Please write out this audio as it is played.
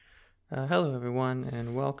Hello, everyone,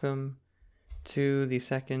 and welcome to the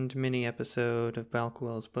second mini episode of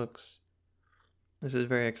Balkwell's Books. This is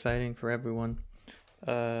very exciting for everyone.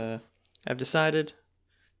 I've decided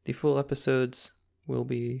the full episodes will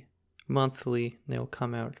be monthly. They'll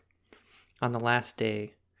come out on the last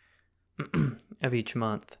day of each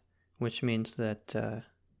month, which means that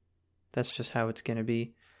that's just how it's going to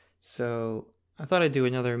be. So I thought I'd do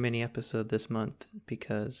another mini episode this month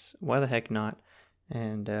because why the heck not?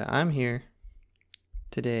 And I'm here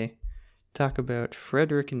today to talk about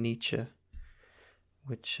Friedrich Nietzsche,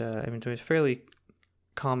 which is a fairly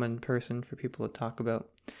common person for people to talk about.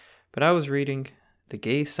 But I was reading The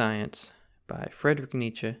Gay Science by Friedrich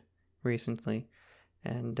Nietzsche recently,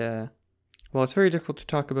 and well, it's very difficult to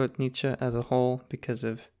talk about Nietzsche as a whole because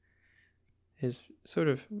of his sort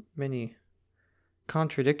of many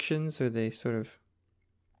contradictions, or they sort of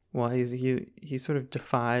he sort of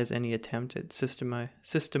defies any attempt at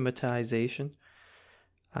systematization.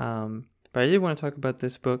 But I did want to talk about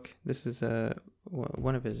this book. This is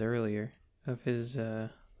one of his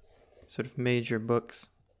sort of major books.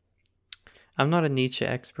 I'm not a Nietzsche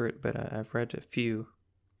expert, but I've read a few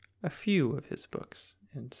of his books,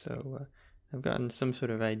 and so I've gotten some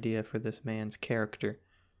sort of idea for this man's character.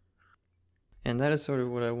 And that is sort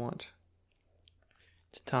of what I want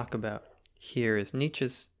to talk about here is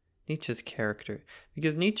Nietzsche's character,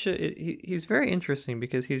 because Nietzsche he's very interesting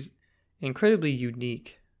because he's incredibly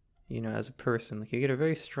unique, as a person. Like, you get a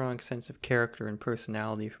very strong sense of character and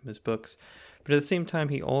personality from his books, but at the same time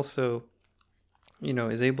he also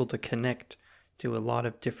is able to connect to a lot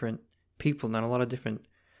of different people, not a lot of different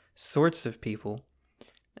sorts of people,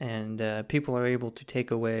 and people are able to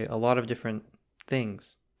take away a lot of different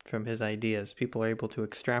things from his ideas. People are able to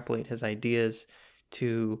extrapolate his ideas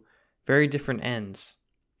to very different ends.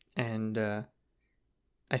 And I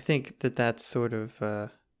think that that's sort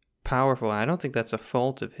of powerful. I don't think that's a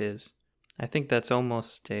fault of his. I think that's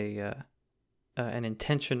almost an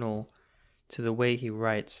intentional to the way he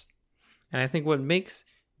writes. And I think what makes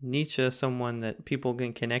Nietzsche someone that people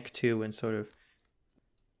can connect to and sort of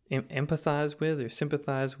empathize with or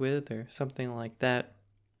sympathize with or something like that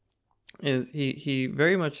is he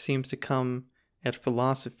very much seems to come at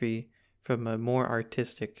philosophy from a more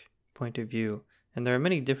artistic point of view. And there are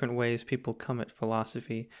many different ways people come at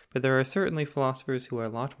philosophy, but there are certainly philosophers who are a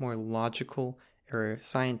lot more logical or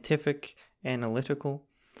scientific, analytical.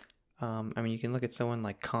 You can look at someone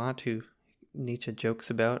like Kant, who Nietzsche jokes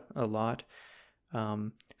about a lot.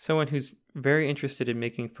 Someone who's very interested in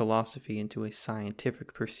making philosophy into a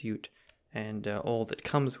scientific pursuit and all that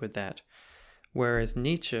comes with that. Whereas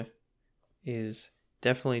Nietzsche is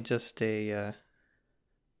definitely just a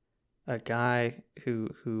guy who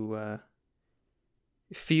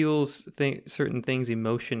feels certain things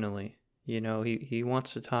emotionally. He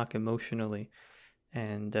wants to talk emotionally,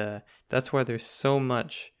 and that's why there's so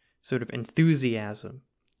much sort of enthusiasm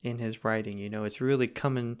in his writing. It's really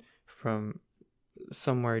coming from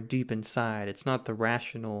somewhere deep inside. It's not the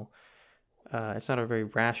rational. It's not a very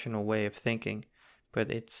rational way of thinking,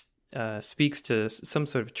 but it speaks to some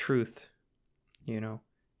sort of truth,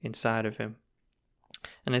 inside of him.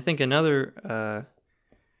 And I think another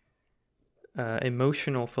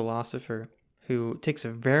emotional philosopher who takes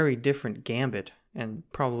a very different gambit and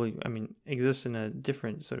probably, exists in a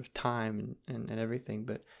different sort of time and everything,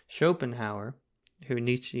 but Schopenhauer, who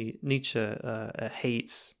Nietzsche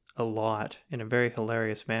hates a lot in a very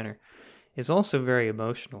hilarious manner, is also very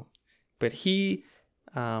emotional. But he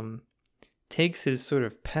takes his sort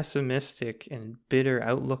of pessimistic and bitter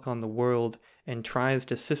outlook on the world and tries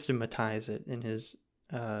to systematize it in his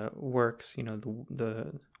works,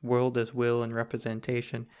 the world as will and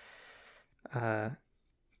representation.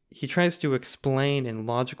 He tries to explain in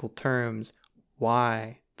logical terms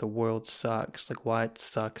why the world sucks, like why it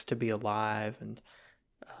sucks to be alive, and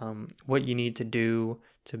what you need to do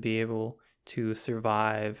to be able to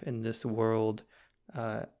survive in this world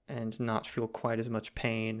and not feel quite as much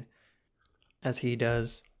pain as he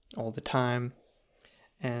does all the time.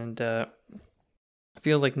 And I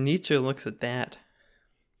feel like Nietzsche looks at that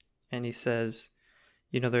and he says,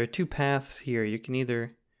 there are two paths here. You can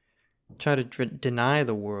either try to deny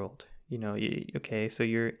the world. So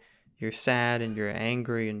you're sad and you're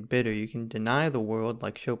angry and bitter. You can deny the world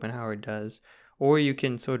like Schopenhauer does, or you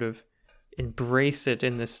can sort of embrace it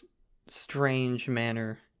in this strange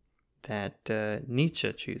manner that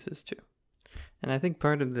Nietzsche chooses to. And I think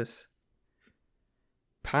part of this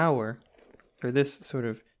power, or this sort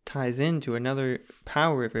of ties into another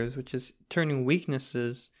power of his, which is turning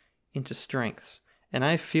weaknesses into strengths. And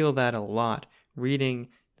I feel that a lot reading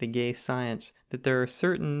The Gay Science, that there are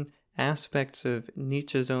certain aspects of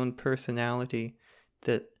Nietzsche's own personality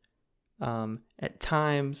that at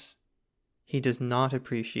times he does not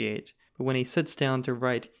appreciate. But when he sits down to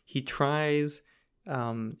write, he tries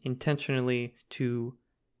intentionally to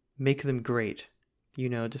make them great.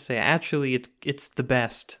 To say, actually, it's the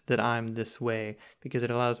best that I'm this way because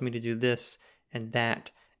it allows me to do this and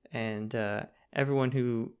that. And everyone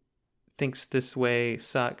who thinks this way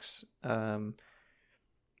sucks.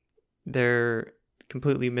 They're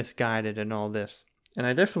completely misguided and all this. And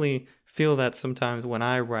I definitely feel that sometimes when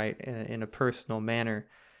I write in a personal manner,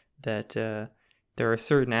 that there are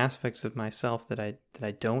certain aspects of myself that I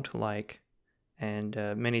don't like. And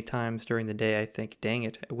many times during the day I think, dang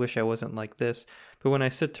it, I wish I wasn't like this. But when I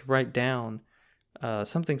sit to write down,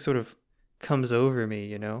 something sort of comes over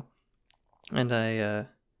me, and I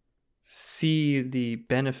see the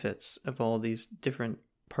benefits of all these different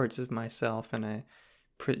parts of myself, and I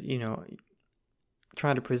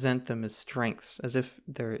try to present them as strengths, as if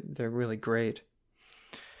they're really great.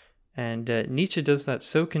 And Nietzsche does that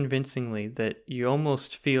so convincingly that you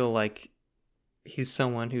almost feel like he's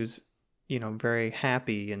someone who's very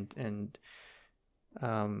happy and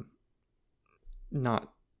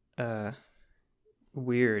not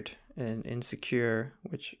weird and insecure,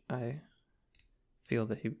 which I feel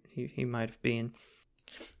that he might have been.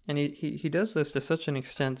 And he does this to such an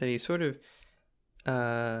extent that he sort of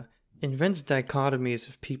invents dichotomies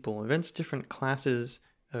of people, invents different classes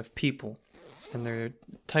of people. And there are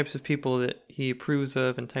types of people that he approves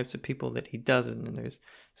of and types of people that he doesn't. And there's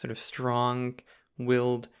sort of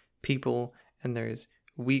strong-willed people and there's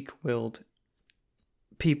weak-willed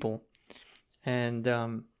people. And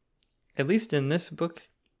at least in this book,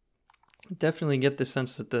 definitely get the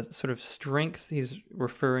sense that the sort of strength he's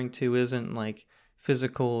referring to isn't like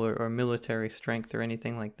physical or military strength or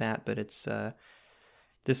anything like that, but it's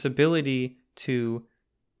this ability to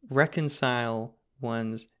reconcile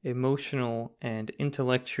one's emotional and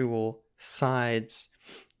intellectual sides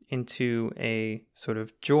into a sort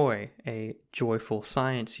of joy, a joyful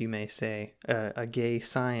science, you may say, a gay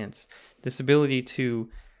science. This ability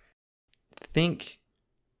to think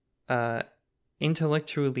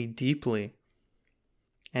intellectually deeply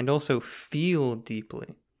and also feel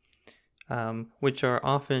deeply, which are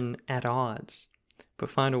often at odds, but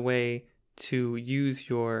find a way to use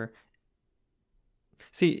your...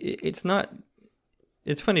 See, it's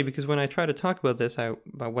funny because when I try to talk about this,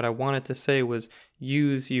 what I wanted to say was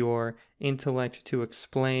use your intellect to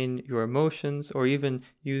explain your emotions, or even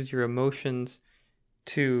use your emotions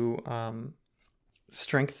to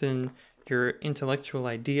strengthen your intellectual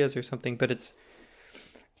ideas or something. But it's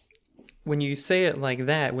when you say it like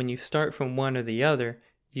that, when you start from one or the other,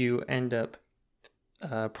 you end up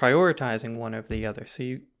prioritizing one over the other. So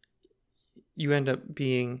you end up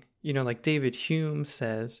being, like David Hume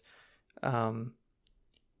says,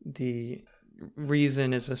 the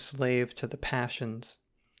reason is a slave to the passions,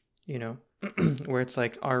 where it's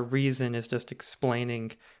like our reason is just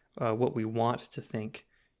explaining what we want to think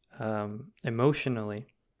emotionally.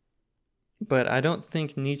 But I don't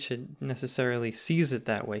think Nietzsche necessarily sees it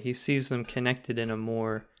that way. He sees them connected in a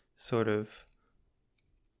more sort of,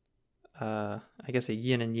 I guess, a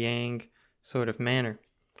yin and yang sort of manner.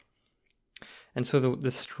 And so the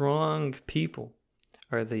strong people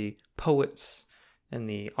are the poets and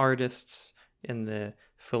the artists and the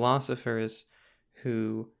philosophers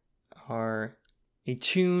who are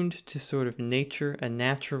attuned to sort of nature, a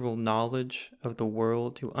natural knowledge of the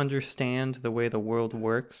world, who understand the way the world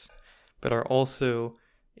works, but are also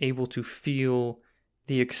able to feel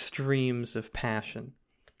the extremes of passion.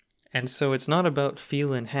 And so it's not about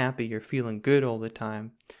feeling happy or feeling good all the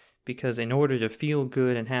time, because in order to feel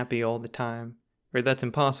good and happy all the time, or that's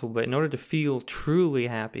impossible, but in order to feel truly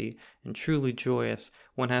happy and truly joyous,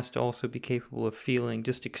 one has to also be capable of feeling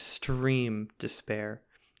just extreme despair,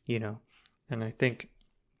 And I think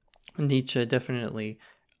Nietzsche definitely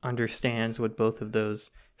understands what both of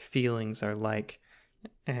those feelings are like.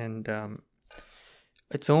 And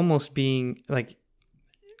it's almost being like,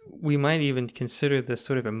 we might even consider this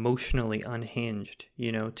sort of emotionally unhinged,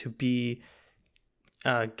 to be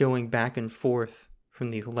going back and forth from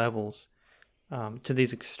these levels. To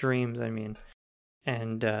these extremes, I mean.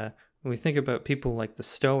 And when we think about people like the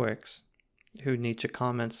Stoics, who Nietzsche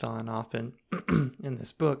comments on often in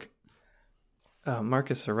this book,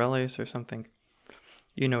 Marcus Aurelius or something,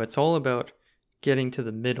 it's all about getting to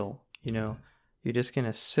the middle, You're just going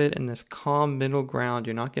to sit in this calm middle ground.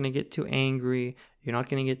 You're not going to get too angry. You're not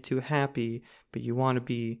going to get too happy, but you want to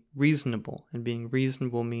be reasonable. And being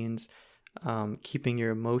reasonable means keeping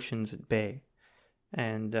your emotions at bay.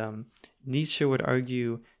 And Nietzsche would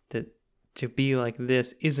argue that to be like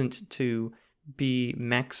this isn't to be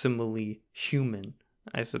maximally human,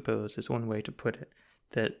 I suppose, is one way to put it.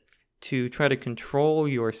 That to try to control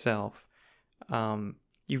yourself,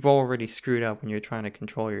 you've already screwed up when you're trying to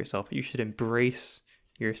control yourself. You should embrace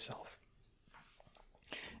yourself.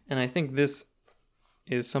 And I think this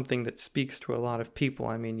is something that speaks to a lot of people.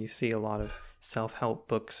 I mean, you see a lot of self-help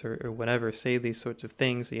books or whatever say these sorts of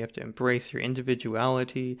things. So you have to embrace your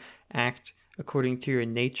individuality, act according to your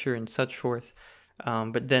nature and such forth.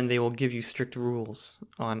 But then they will give you strict rules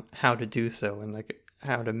on how to do so and like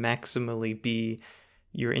how to maximally be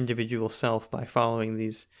your individual self by following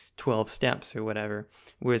these 12 steps or whatever.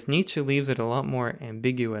 Whereas Nietzsche leaves it a lot more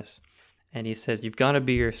ambiguous. And he says, you've got to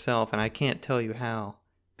be yourself, and I can't tell you how,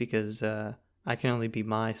 because I can only be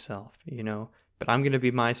myself, But I'm going to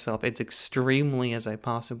be myself as extremely as I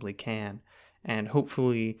possibly can. And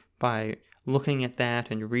hopefully by looking at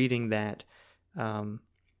that and reading that,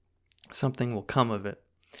 something will come of it.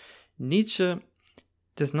 Nietzsche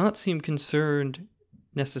does not seem concerned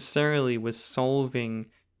necessarily with solving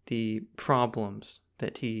the problems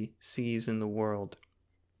that he sees in the world.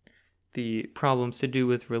 The problems to do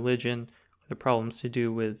with religion, the problems to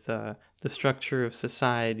do with the structure of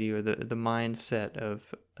society or the mindset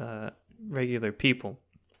of regular people.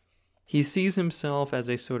 He sees himself as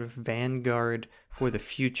a sort of vanguard for the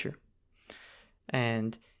future.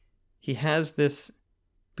 And he has this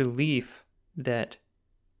belief that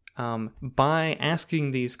by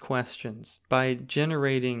asking these questions, by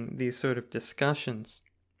generating these sort of discussions,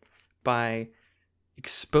 by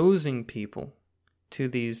exposing people to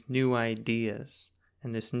these new ideas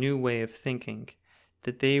and this new way of thinking,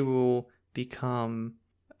 that they will become,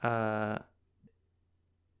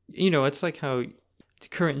 it's like how the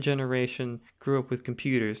current generation grew up with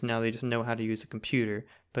computers. Now they just know how to use a computer,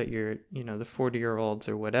 but the 40-year-olds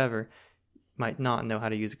or whatever might not know how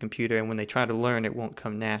to use a computer, and when they try to learn, it won't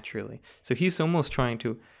come naturally. So he's almost trying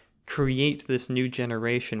to create this new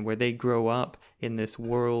generation where they grow up in this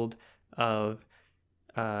world of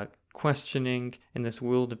questioning, in this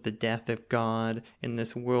world of the death of God, in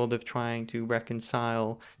this world of trying to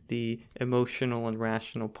reconcile the emotional and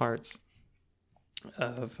rational parts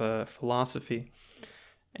of philosophy.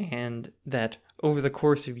 And that over the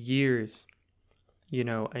course of years,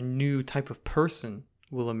 a new type of person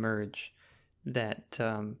will emerge that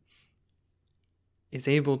is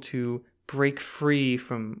able to break free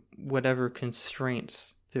from whatever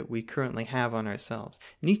constraints that we currently have on ourselves.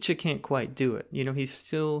 Nietzsche can't quite do it. He's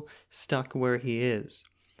still stuck where he is,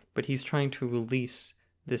 but he's trying to release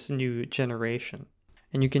this new generation.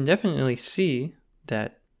 And you can definitely see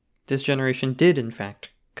that this generation did, in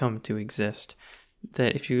fact, come to exist.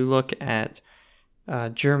 That if you look at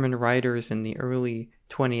German writers in the early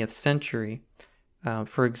 20th century,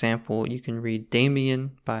 for example, you can read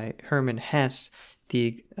Damien by Hermann Hesse.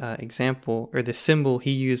 The example, or the symbol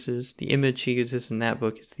he uses, the image he uses in that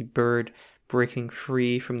book is the bird breaking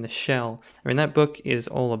free from the shell. That book is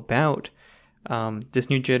all about this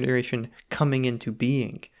new generation coming into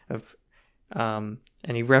being. And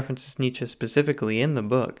he references Nietzsche specifically in the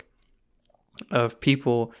book, of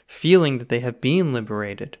people feeling that they have been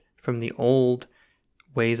liberated from the old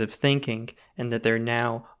ways of thinking and that they're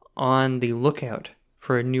now on the lookout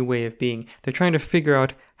for a new way of being. They're trying to figure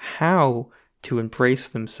out how to embrace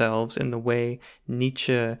themselves in the way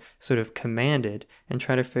Nietzsche sort of commanded, and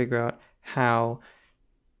try to figure out how,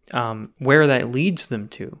 where that leads them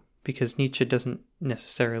to, because Nietzsche doesn't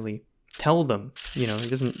necessarily tell them, he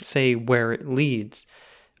doesn't say where it leads.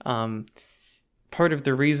 Part of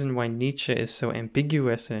the reason why Nietzsche is so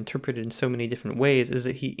ambiguous and interpreted in so many different ways is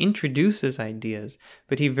that he introduces ideas,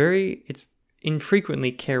 but he very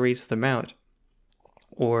infrequently carries them out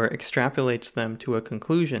or extrapolates them to a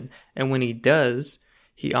conclusion. And when he does,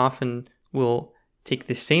 he often will take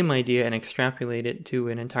the same idea and extrapolate it to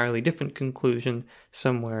an entirely different conclusion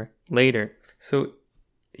somewhere later. So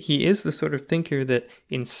he is the sort of thinker that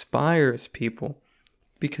inspires people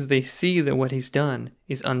because they see that what he's done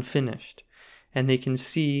is unfinished. And they can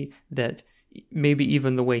see that maybe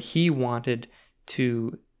even the way he wanted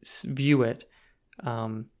to view it,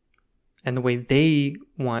 and the way they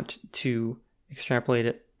want to extrapolate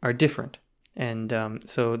it are different. And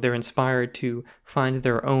so they're inspired to find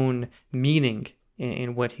their own meaning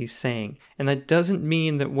in what he's saying. And that doesn't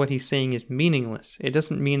mean that what he's saying is meaningless. It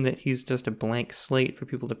doesn't mean that he's just a blank slate for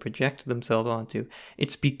people to project themselves onto.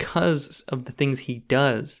 It's because of the things he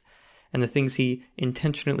does and the things he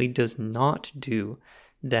intentionally does not do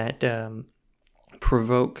that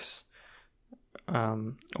provokes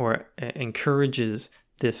or encourages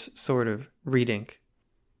this sort of reading.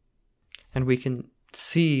 And we can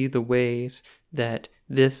see the ways that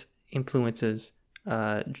this influences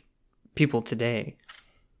people today.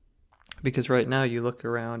 Because right now you look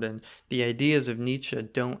around and the ideas of Nietzsche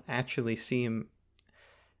don't actually seem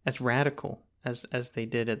as radical as they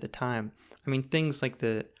did at the time. I mean, things like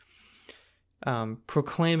the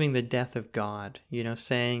proclaiming the death of God,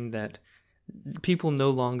 saying that people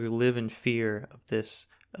no longer live in fear of this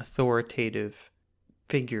authoritative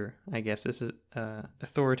figure, I guess. This is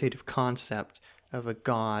authoritative concept of a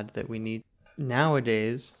God that we need.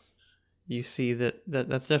 Nowadays, you see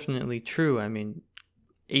that's definitely true. I mean,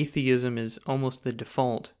 atheism is almost the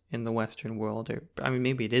default in the Western world.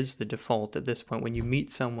 Maybe it is the default at this point. When you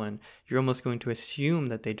meet someone, you're almost going to assume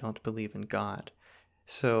that they don't believe in God.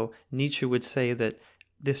 So Nietzsche would say that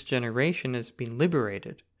this generation has been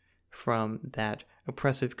liberated from that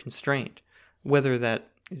oppressive constraint. Whether that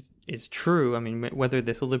is true, whether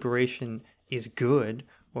this liberation is good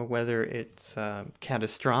or whether it's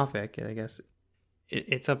catastrophic, I guess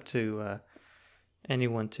it's up to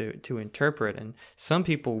anyone to interpret. And some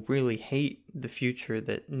people really hate the future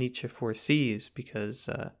that Nietzsche foresees because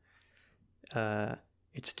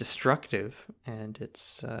it's destructive and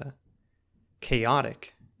it's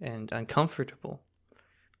chaotic and uncomfortable.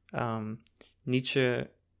 Nietzsche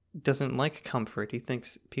doesn't like comfort. He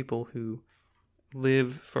thinks people who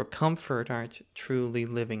live for comfort aren't truly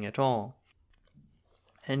living at all.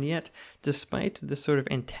 And yet, despite this sort of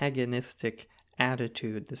antagonistic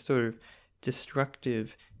attitude, this sort of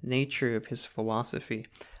destructive nature of his philosophy,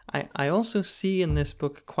 I also see in this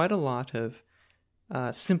book quite a lot of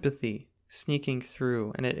sympathy sneaking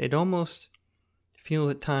through, and it almost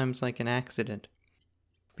feels at times like an accident,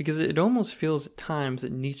 because it almost feels at times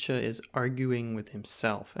that Nietzsche is arguing with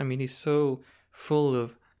himself. I mean, he's so full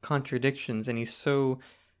of contradictions, and he's so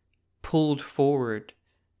pulled forward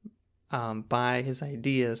by his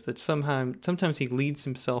ideas that sometimes he leads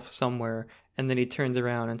himself somewhere, and then he turns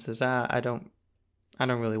around and says, I don't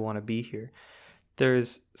really want to be here.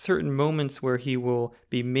 There's certain moments where he will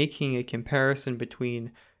be making a comparison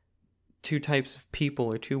between two types of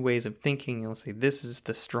people or two ways of thinking. He'll say, this is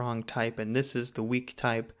the strong type and this is the weak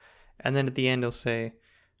type. And then at the end he'll say,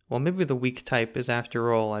 well, maybe the weak type is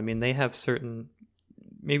after all. I mean, they have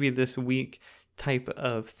maybe this weak type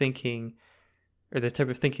of thinking, or the type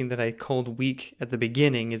of thinking that I called weak at the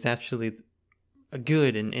beginning, is actually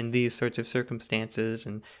good in these sorts of circumstances,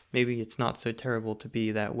 and maybe it's not so terrible to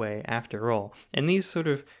be that way after all. And these sort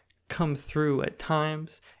of come through at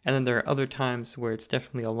times, and then there are other times where it's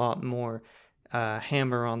definitely a lot more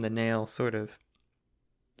hammer on the nail, sort of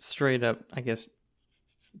straight up, I guess,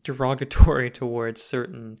 derogatory towards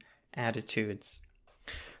certain attitudes.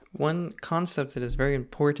 One concept that is very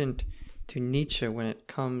important to Nietzsche when it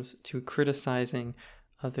comes to criticizing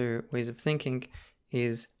other ways of thinking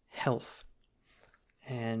is health.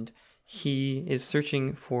 And he is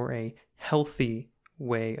searching for a healthy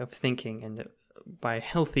way of thinking, and by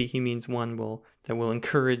healthy he means one that will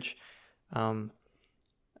encourage the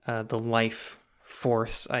life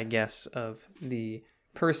force, I guess, of the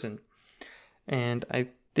person. And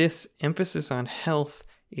this emphasis on health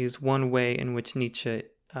is one way in which Nietzsche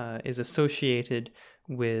is associated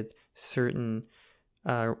with certain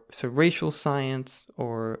racial science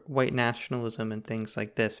or white nationalism and things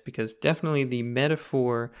like this, because definitely the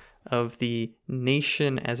metaphor of the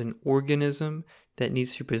nation as an organism that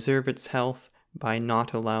needs to preserve its health by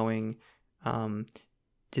not allowing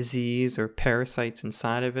disease or parasites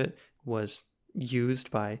inside of it was used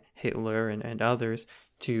by Hitler and others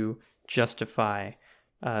to justify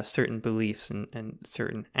certain beliefs and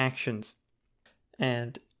certain actions.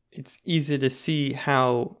 And it's easy to see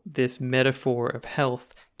how this metaphor of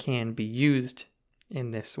health can be used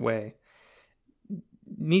in this way.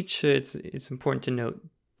 Nietzsche, it's important to note,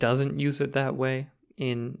 doesn't use it that way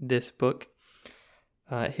in this book.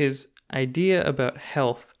 His idea about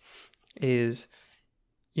health is,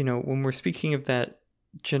 when we're speaking of that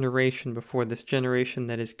generation before, this generation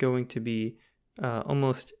that is going to be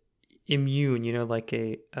almost immune, like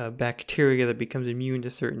a bacteria that becomes immune to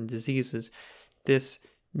certain diseases, this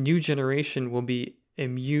new generation will be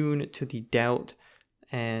immune to the doubt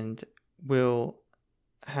and will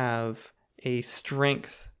have a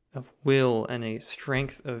strength of will and a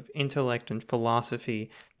strength of intellect and philosophy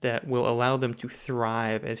that will allow them to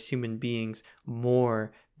thrive as human beings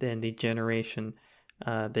more than the generation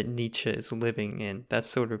that Nietzsche is living in. That's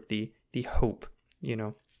sort of the hope,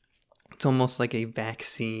 It's almost like a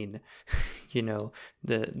vaccine,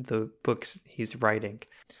 the books he's writing.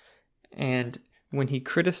 And when he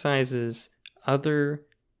criticizes other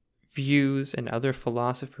views and other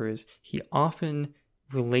philosophers, he often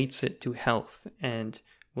relates it to health and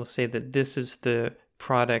will say that this is the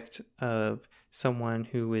product of someone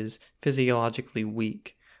who is physiologically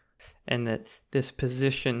weak, and that this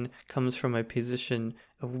position comes from a position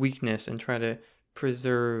of weakness and try to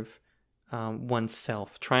preserve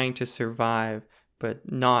oneself, trying to survive,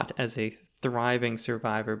 but not as a thriving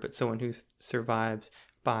survivor, but someone who survives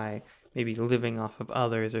by maybe living off of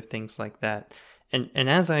others or things like that. And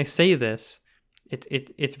as I say this,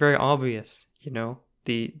 it's very obvious,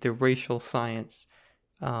 the racial science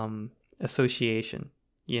association,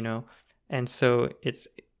 and so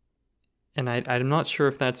I'm not sure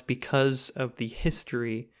if that's because of the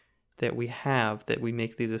history that we have, that we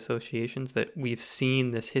make these associations, that we've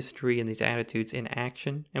seen this history and these attitudes in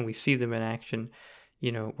action, and we see them in action,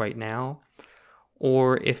 right now,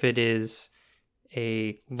 or if it is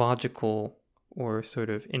a logical or sort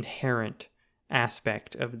of inherent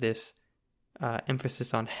aspect of this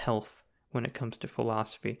emphasis on health when it comes to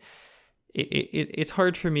philosophy. It's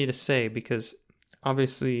hard for me to say, because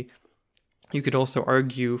obviously you could also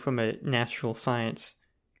argue from a natural science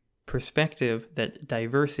perspective that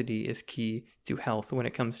diversity is key to health when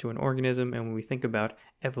it comes to an organism, and when we think about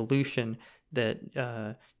evolution,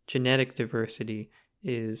 that genetic diversity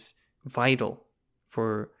is vital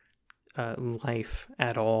for life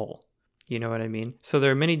at all. You know what I mean? So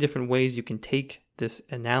there are many different ways you can take this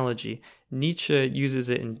analogy. Nietzsche uses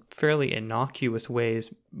it in fairly innocuous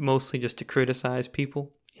ways, mostly just to criticize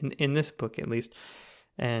people, in this book at least.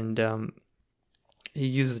 And he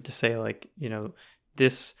uses it to say, like,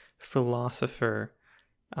 this philosopher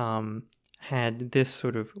had this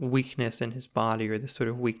sort of weakness in his body, or this sort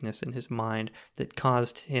of weakness in his mind, that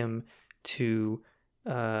caused him to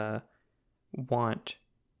want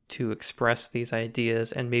to express these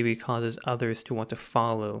ideas, and maybe causes others to want to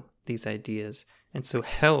follow these ideas. And so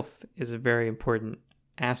health is a very important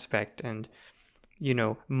aspect. And,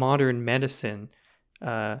 modern medicine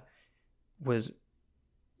was,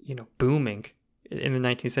 booming in the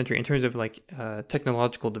 19th century in terms of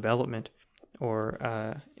technological development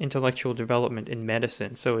or intellectual development in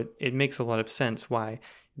medicine. So it makes a lot of sense why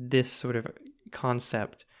this sort of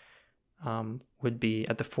concept would be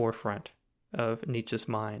at the forefront of Nietzsche's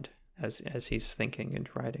mind as he's thinking and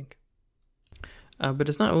writing. But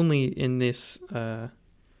it's not only in this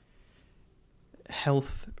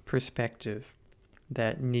health perspective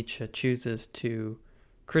that Nietzsche chooses to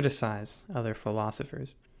criticize other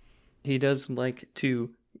philosophers. He does like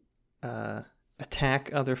to attack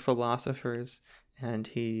other philosophers, and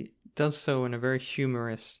he does so in a very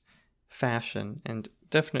humorous fashion. And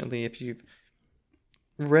definitely, if you've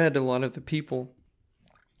read a lot of the people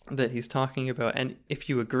that he's talking about, and if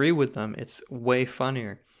you agree with them, it's way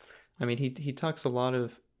funnier. I mean, he talks a lot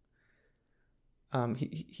of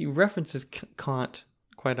he references Kant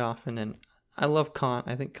quite often, and I love Kant.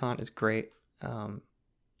 I think Kant is great.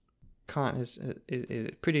 Kant is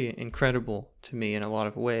pretty incredible to me in a lot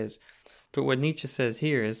of ways. But what Nietzsche says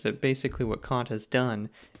here is that basically what Kant has done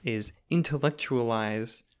is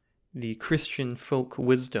intellectualize the Christian folk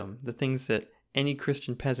wisdom, the things that any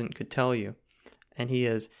Christian peasant could tell you. And he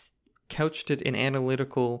has couched it in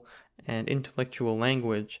analytical and intellectual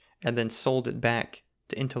language, and then sold it back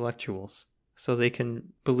to intellectuals so they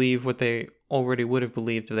can believe what they already would have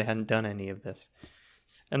believed if they hadn't done any of this.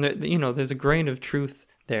 And there's a grain of truth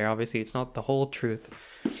there. Obviously, it's not the whole truth,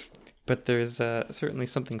 but there's certainly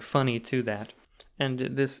something funny to that. And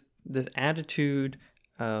this attitude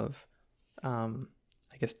of, I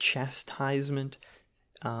guess, chastisement,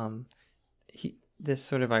 this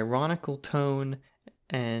sort of ironical tone,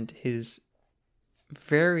 and his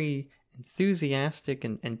very enthusiastic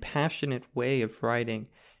and passionate way of writing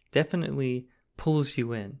definitely pulls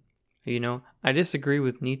you in. I disagree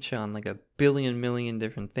with Nietzsche on like a million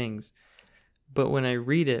different things, but when I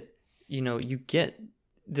read it, you get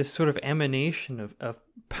this sort of emanation of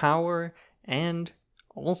power and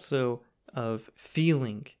also of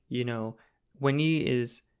feeling. When he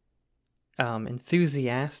is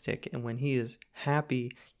enthusiastic and when he is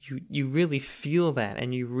happy, you really feel that,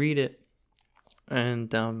 and you read it,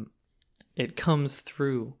 and it comes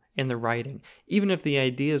through in the writing, even if the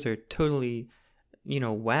ideas are totally,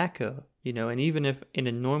 wacko, and even if in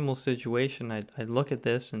a normal situation I'd look at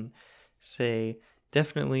this and say,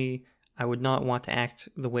 definitely I would not want to act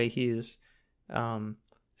the way he is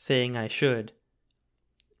saying I should.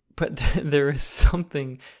 But there is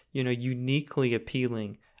something, uniquely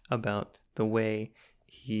appealing about the way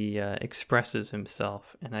he expresses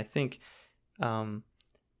himself. And I think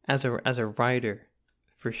as a writer,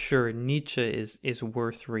 for sure, Nietzsche is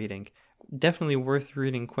worth reading. Definitely worth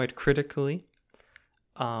reading quite critically.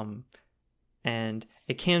 And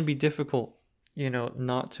it can be difficult,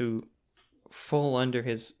 not to fall under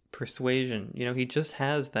his persuasion. He just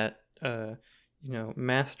has that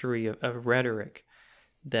mastery of rhetoric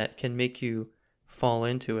that can make you fall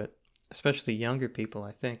into it, especially younger people,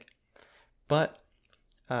 I think. But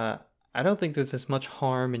I don't think there's as much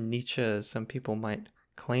harm in Nietzsche as some people might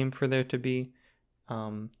claim for there to be.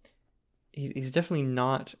 He's definitely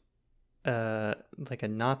not like a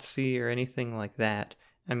Nazi or anything like that.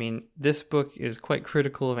 I mean, this book is quite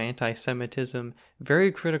critical of anti-Semitism,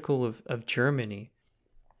 very critical of Germany.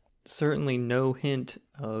 Certainly no hint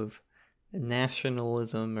of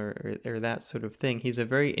nationalism or that sort of thing. He's a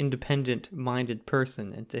very independent-minded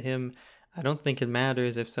person, and to him, I don't think it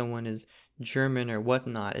matters if someone is German or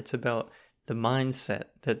whatnot. It's about the mindset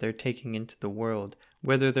that they're taking into the world,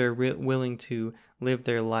 whether they're willing to live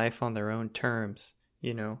their life on their own terms,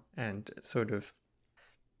 and sort of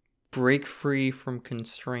break free from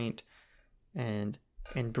constraint and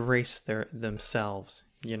embrace themselves,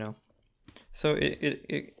 So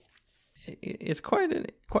it's quite an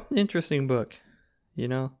interesting book,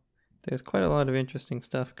 There's quite a lot of interesting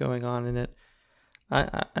stuff going on in it.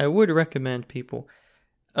 I would recommend people,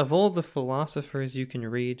 of all the philosophers you can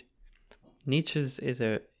read, Nietzsche's is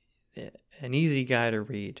an easy guy to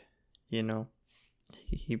read,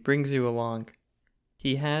 He brings you along.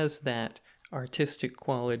 He has that artistic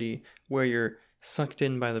quality where you're sucked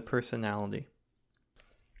in by the personality.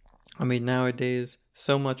 I mean, nowadays,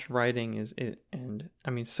 so much writing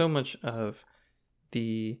so much of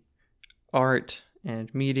the art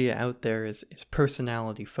and media out there is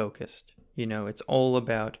personality focused. It's all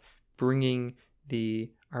about bringing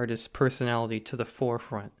the artist's personality to the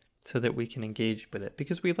forefront so that we can engage with it.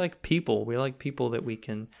 Because we like people. We like people that we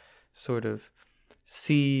can sort of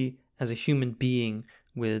see as a human being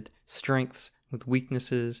with strengths, with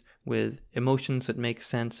weaknesses, with emotions that make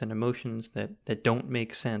sense and emotions that don't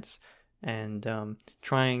make sense. And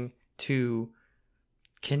trying to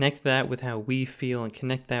connect that with how we feel and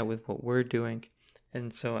connect that with what we're doing.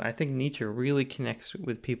 And so I think Nietzsche really connects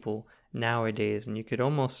with people nowadays, and you could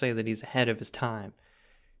almost say that he's ahead of his time,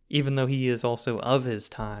 even though he is also of his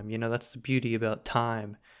time. That's the beauty about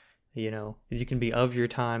time, is you can be of your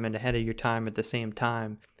time and ahead of your time at the same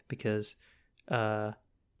time, because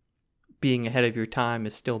being ahead of your time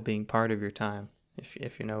is still being part of your time,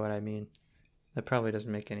 if you know what I mean. That probably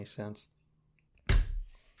doesn't make any sense.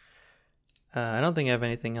 I don't think I have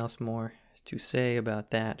anything else more to say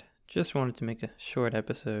about that. Just wanted to make a short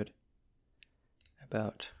episode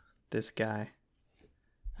about this guy.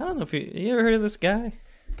 I don't know if you ever heard of this guy?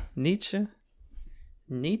 Nietzsche?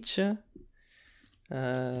 Maybe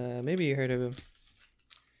you heard of him.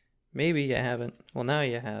 Maybe you haven't. Well, now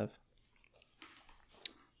you have.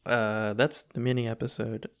 That's the mini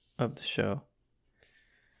episode of the show.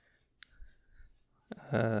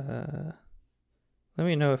 Let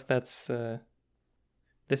me know if this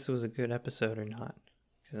was a good episode or not.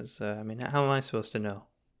 Because, how am I supposed to know?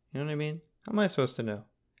 You know what I mean? How am I supposed to know?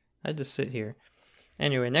 I just sit here.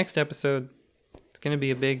 Anyway, next episode, it's going to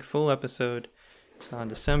be a big, full episode on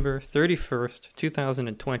December 31st,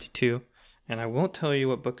 2022. And I won't tell you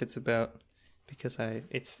what book it's about, because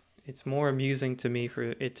it's more amusing to me for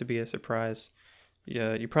it to be a surprise.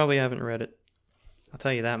 Yeah, you probably haven't read it. I'll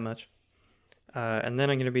tell you that much. And then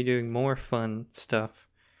I'm going to be doing more fun stuff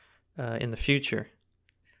in the future.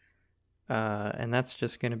 And that's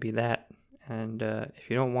just going to be that. And if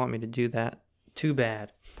you don't want me to do that, too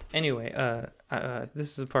bad. Anyway,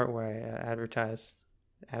 this is the part where I advertise.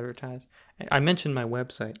 I mentioned my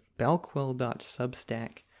website,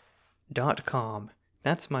 balkwell.substack.com.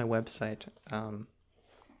 That's my website.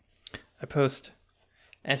 I post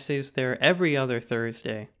essays there every other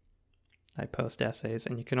Thursday. I post essays,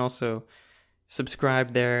 and you can also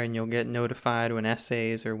subscribe there, and you'll get notified when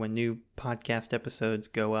essays or when new podcast episodes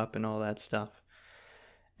go up and all that stuff.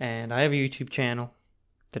 And I have a YouTube channel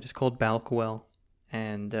that is called Balkwell,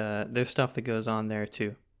 and there's stuff that goes on there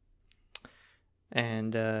too.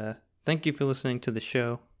 And thank you for listening to the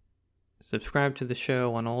show. Subscribe to the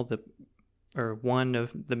show on one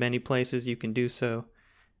of the many places you can do so.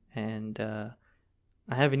 And I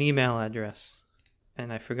have an email address,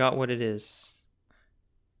 and I forgot what it is.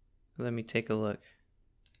 Let me take a look.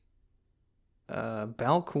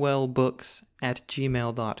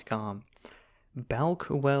 balkwellbooks@gmail.com.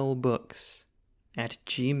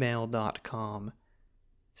 balkwellbooks@gmail.com.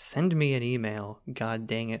 Send me an email, god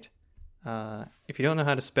dang it. If you don't know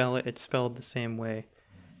how to spell it, it's spelled the same way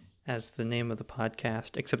as the name of the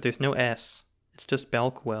podcast, except there's no S. It's just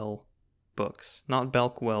Balkwell Books, not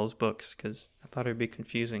Balkwell's Books, because I thought it would be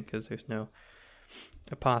confusing because there's no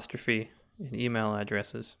apostrophe in email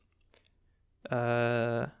addresses.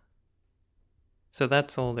 So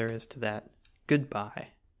that's all there is to that.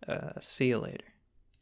 Goodbye. See you later.